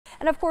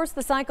And of course,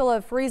 the cycle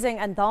of freezing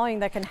and thawing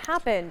that can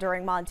happen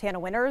during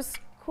Montana winters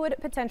could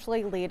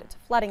potentially lead to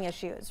flooding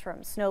issues,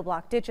 from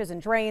snow-blocked ditches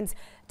and drains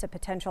to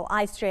potential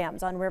ice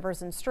jams on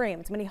rivers and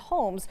streams. Many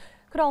homes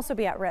could also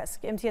be at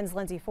risk. MTN's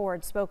Lindsay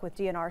Ford spoke with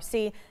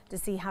DNRC to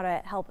see how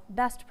to help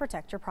best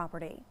protect your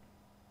property.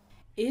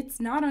 It's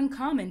not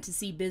uncommon to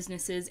see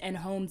businesses and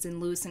homes in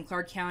Lewis and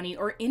Clark County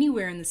or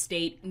anywhere in the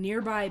state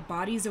nearby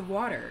bodies of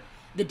water.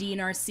 The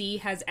DNRC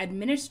has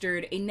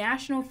administered a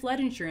national flood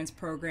insurance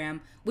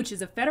program, which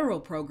is a federal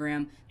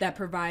program that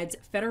provides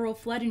federal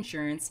flood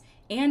insurance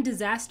and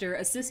disaster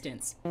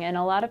assistance. And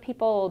a lot of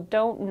people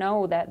don't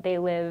know that they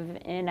live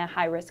in a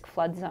high-risk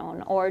flood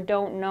zone, or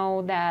don't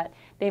know that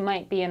they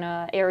might be in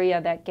an area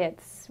that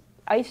gets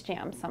ice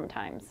jams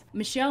sometimes.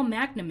 Michelle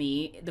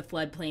McNamee, the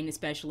floodplain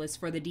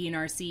specialist for the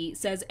DNRC,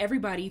 says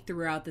everybody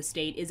throughout the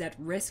state is at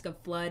risk of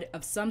flood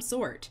of some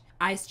sort.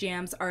 Ice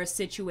jams are a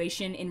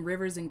situation in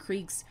rivers and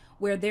creeks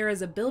where there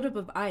is a buildup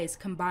of ice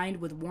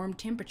combined with warm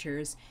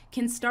temperatures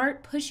can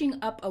start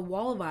pushing up a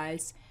wall of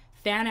ice,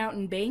 fan out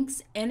in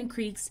banks and in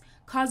creeks,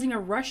 causing a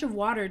rush of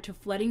water to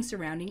flooding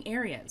surrounding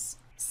areas,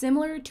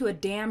 similar to a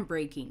dam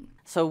breaking.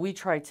 So we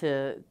try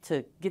to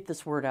get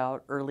this word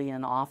out early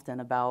and often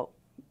about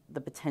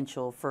the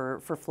potential for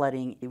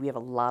flooding. We have a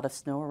lot of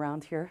snow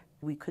around here.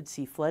 We could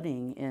see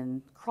flooding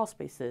in crawl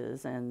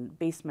spaces and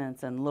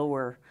basements and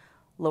lower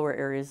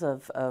areas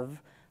of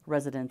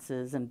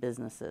residences and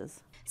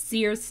businesses.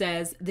 Sears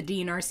says the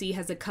DNRC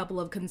has a couple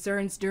of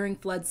concerns during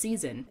flood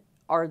season.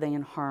 Are they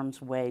in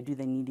harm's way? Do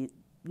they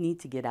need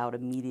to get out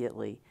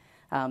immediately?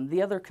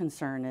 The other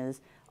concern is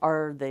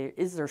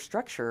their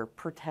structure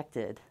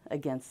protected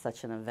against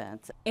such an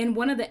event? And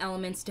one of the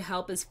elements to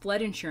help is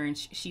flood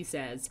insurance, she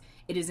says.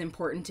 It is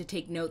important to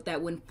take note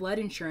that when flood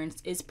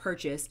insurance is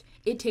purchased,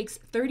 it takes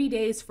 30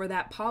 days for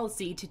that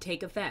policy to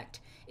take effect.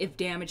 If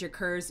damage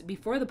occurs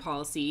before the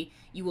policy,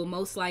 you will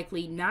most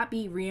likely not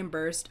be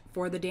reimbursed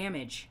for the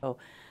damage.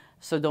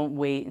 So don't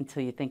wait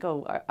until you think,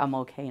 oh, I'm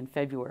okay in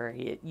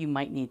February. You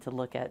might need to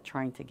look at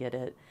trying to get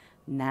it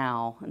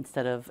now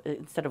instead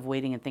of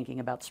waiting and thinking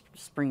about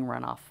spring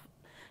runoff,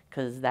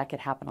 because that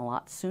could happen a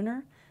lot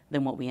sooner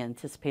than what we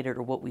anticipated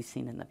or what we've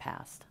seen in the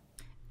past.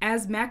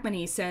 As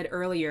McNamee said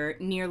earlier,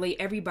 nearly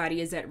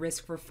everybody is at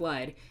risk for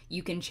flood.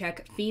 You can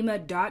check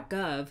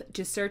FEMA.gov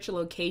to search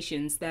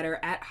locations that are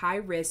at high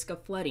risk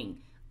of flooding.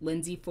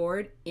 Lindsay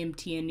Ford,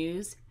 MTN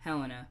News,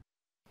 Helena.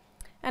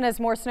 And as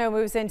more snow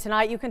moves in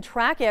tonight, you can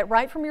track it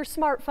right from your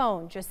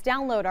smartphone. Just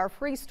download our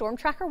free Storm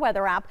Tracker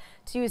weather app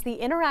to use the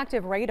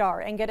interactive radar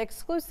and get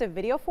exclusive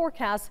video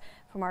forecasts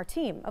from our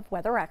team of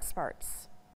weather experts.